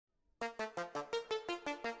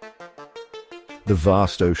The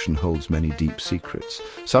vast ocean holds many deep secrets.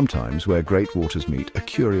 Sometimes, where great waters meet, a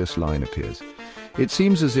curious line appears. It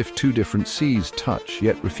seems as if two different seas touch,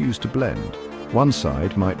 yet refuse to blend. One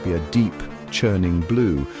side might be a deep, churning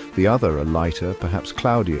blue, the other a lighter, perhaps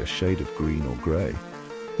cloudier shade of green or grey.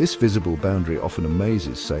 This visible boundary often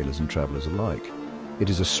amazes sailors and travellers alike. It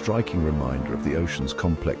is a striking reminder of the ocean's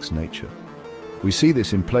complex nature. We see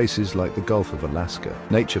this in places like the Gulf of Alaska.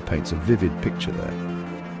 Nature paints a vivid picture there.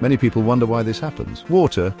 Many people wonder why this happens.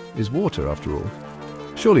 Water is water, after all.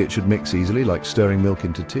 Surely it should mix easily, like stirring milk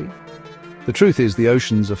into tea. The truth is, the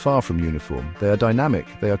oceans are far from uniform. They are dynamic,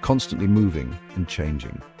 they are constantly moving and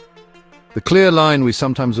changing. The clear line we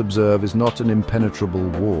sometimes observe is not an impenetrable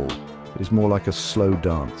wall. It is more like a slow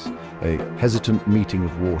dance, a hesitant meeting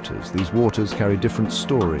of waters. These waters carry different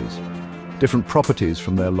stories, different properties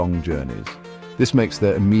from their long journeys. This makes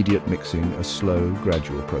their immediate mixing a slow,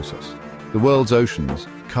 gradual process. The world's oceans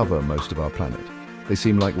cover most of our planet. They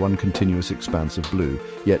seem like one continuous expanse of blue,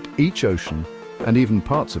 yet each ocean, and even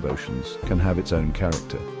parts of oceans, can have its own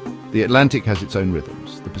character. The Atlantic has its own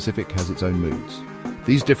rhythms, the Pacific has its own moods.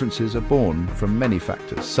 These differences are born from many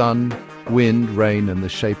factors. Sun, wind, rain, and the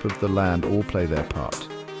shape of the land all play their part.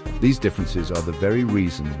 These differences are the very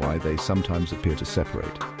reason why they sometimes appear to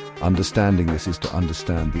separate. Understanding this is to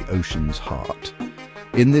understand the ocean's heart.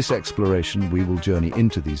 In this exploration, we will journey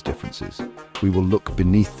into these differences. We will look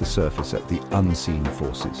beneath the surface at the unseen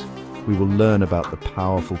forces. We will learn about the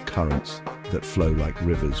powerful currents that flow like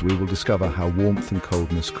rivers. We will discover how warmth and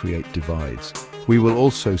coldness create divides. We will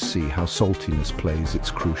also see how saltiness plays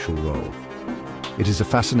its crucial role. It is a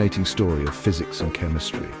fascinating story of physics and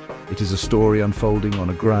chemistry. It is a story unfolding on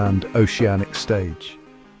a grand oceanic stage.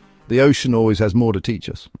 The ocean always has more to teach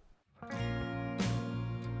us.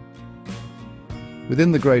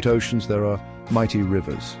 Within the great oceans there are mighty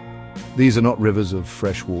rivers. These are not rivers of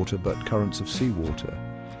fresh water, but currents of seawater.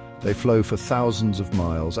 They flow for thousands of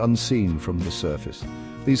miles, unseen from the surface.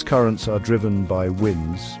 These currents are driven by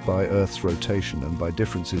winds, by Earth's rotation, and by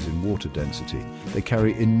differences in water density. They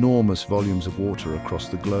carry enormous volumes of water across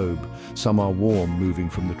the globe. Some are warm, moving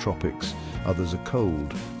from the tropics. Others are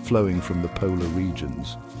cold, flowing from the polar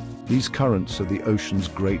regions. These currents are the ocean's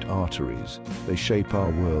great arteries. They shape our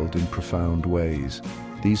world in profound ways.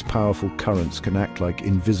 These powerful currents can act like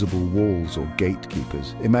invisible walls or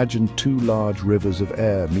gatekeepers. Imagine two large rivers of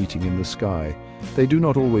air meeting in the sky. They do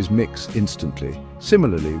not always mix instantly.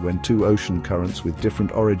 Similarly, when two ocean currents with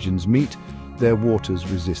different origins meet, their waters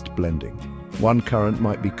resist blending. One current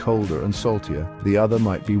might be colder and saltier, the other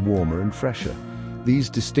might be warmer and fresher.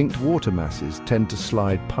 These distinct water masses tend to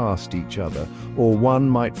slide past each other, or one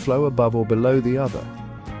might flow above or below the other.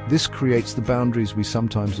 This creates the boundaries we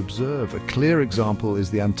sometimes observe. A clear example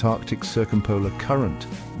is the Antarctic Circumpolar Current.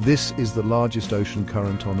 This is the largest ocean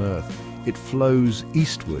current on Earth. It flows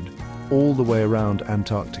eastward all the way around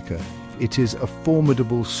Antarctica. It is a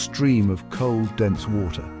formidable stream of cold, dense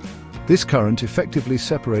water. This current effectively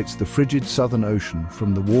separates the frigid Southern Ocean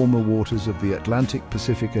from the warmer waters of the Atlantic,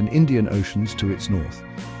 Pacific and Indian Oceans to its north.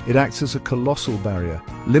 It acts as a colossal barrier,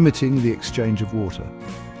 limiting the exchange of water.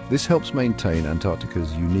 This helps maintain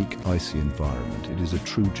Antarctica's unique icy environment. It is a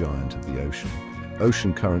true giant of the ocean.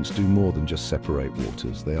 Ocean currents do more than just separate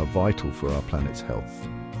waters. They are vital for our planet's health.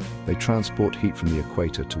 They transport heat from the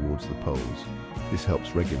equator towards the poles. This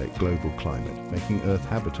helps regulate global climate, making Earth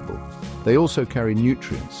habitable. They also carry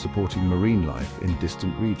nutrients, supporting marine life in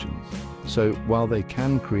distant regions. So, while they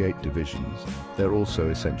can create divisions, they're also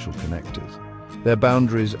essential connectors. Their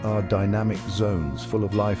boundaries are dynamic zones full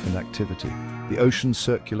of life and activity. The ocean's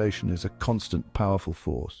circulation is a constant, powerful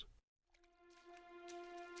force.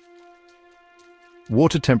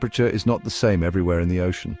 Water temperature is not the same everywhere in the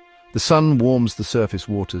ocean. The sun warms the surface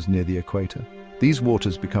waters near the equator. These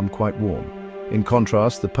waters become quite warm. In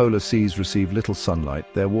contrast, the polar seas receive little sunlight.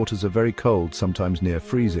 Their waters are very cold, sometimes near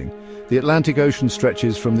freezing. The Atlantic Ocean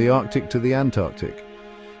stretches from the Arctic to the Antarctic.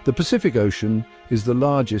 The Pacific Ocean is the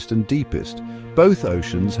largest and deepest. Both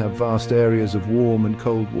oceans have vast areas of warm and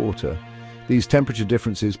cold water. These temperature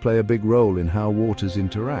differences play a big role in how waters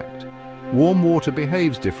interact. Warm water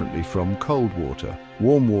behaves differently from cold water.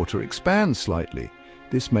 Warm water expands slightly.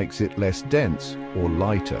 This makes it less dense or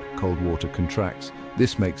lighter. Cold water contracts.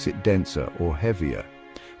 This makes it denser or heavier.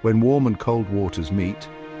 When warm and cold waters meet,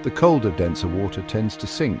 the colder, denser water tends to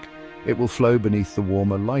sink. It will flow beneath the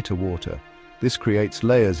warmer, lighter water. This creates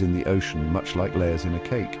layers in the ocean, much like layers in a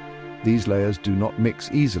cake. These layers do not mix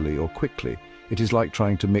easily or quickly. It is like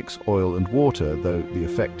trying to mix oil and water, though the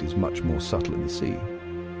effect is much more subtle in the sea.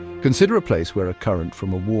 Consider a place where a current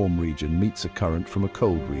from a warm region meets a current from a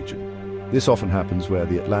cold region. This often happens where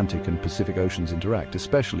the Atlantic and Pacific Oceans interact,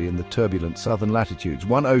 especially in the turbulent southern latitudes.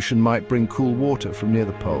 One ocean might bring cool water from near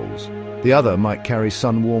the poles. The other might carry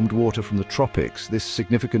sun-warmed water from the tropics. This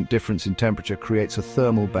significant difference in temperature creates a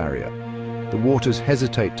thermal barrier. The waters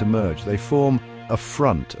hesitate to merge. They form a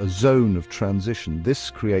front, a zone of transition.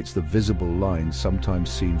 This creates the visible lines sometimes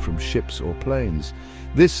seen from ships or planes.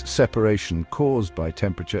 This separation caused by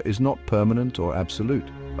temperature is not permanent or absolute.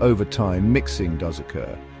 Over time, mixing does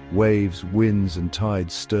occur. Waves, winds, and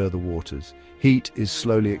tides stir the waters. Heat is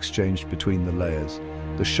slowly exchanged between the layers.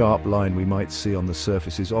 The sharp line we might see on the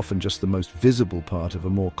surface is often just the most visible part of a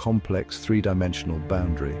more complex three-dimensional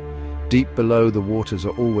boundary. Deep below, the waters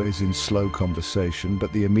are always in slow conversation,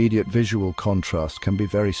 but the immediate visual contrast can be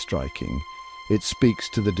very striking. It speaks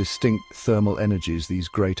to the distinct thermal energies these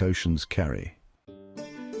great oceans carry.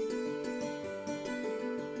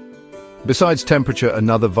 Besides temperature,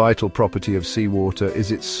 another vital property of seawater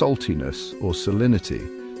is its saltiness or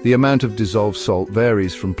salinity. The amount of dissolved salt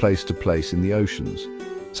varies from place to place in the oceans.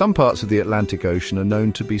 Some parts of the Atlantic Ocean are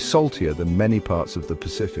known to be saltier than many parts of the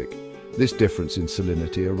Pacific. This difference in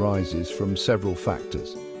salinity arises from several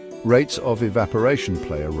factors. Rates of evaporation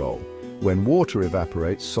play a role. When water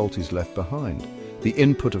evaporates, salt is left behind. The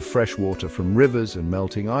input of fresh water from rivers and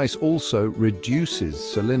melting ice also reduces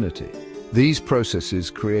salinity. These processes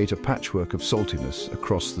create a patchwork of saltiness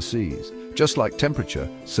across the seas. Just like temperature,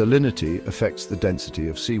 salinity affects the density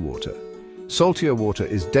of seawater. Saltier water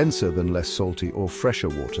is denser than less salty or fresher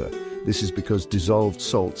water. This is because dissolved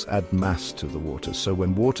salts add mass to the water. So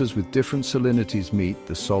when waters with different salinities meet,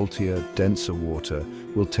 the saltier, denser water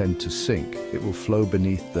will tend to sink. It will flow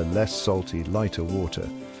beneath the less salty, lighter water.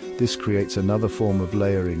 This creates another form of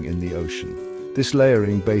layering in the ocean. This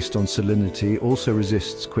layering, based on salinity, also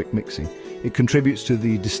resists quick mixing. It contributes to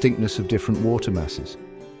the distinctness of different water masses.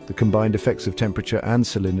 The combined effects of temperature and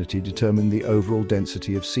salinity determine the overall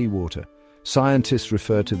density of seawater. Scientists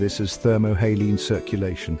refer to this as thermohaline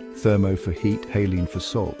circulation, thermo for heat, haline for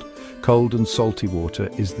salt. Cold and salty water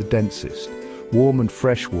is the densest. Warm and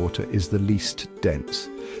fresh water is the least dense.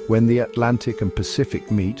 When the Atlantic and Pacific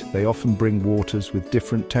meet, they often bring waters with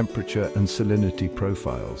different temperature and salinity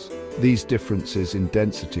profiles. These differences in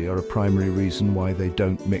density are a primary reason why they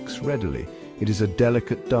don't mix readily. It is a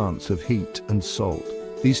delicate dance of heat and salt.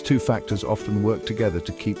 These two factors often work together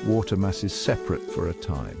to keep water masses separate for a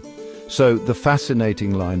time. So, the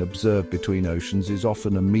fascinating line observed between oceans is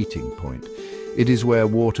often a meeting point. It is where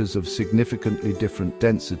waters of significantly different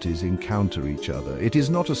densities encounter each other. It is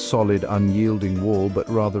not a solid, unyielding wall, but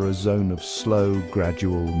rather a zone of slow,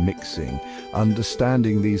 gradual mixing.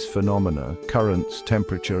 Understanding these phenomena, currents,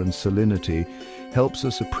 temperature, and salinity, helps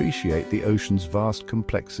us appreciate the ocean's vast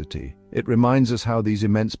complexity. It reminds us how these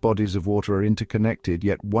immense bodies of water are interconnected,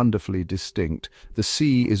 yet wonderfully distinct. The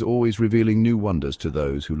sea is always revealing new wonders to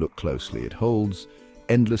those who look closely. It holds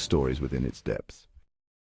endless stories within its depth.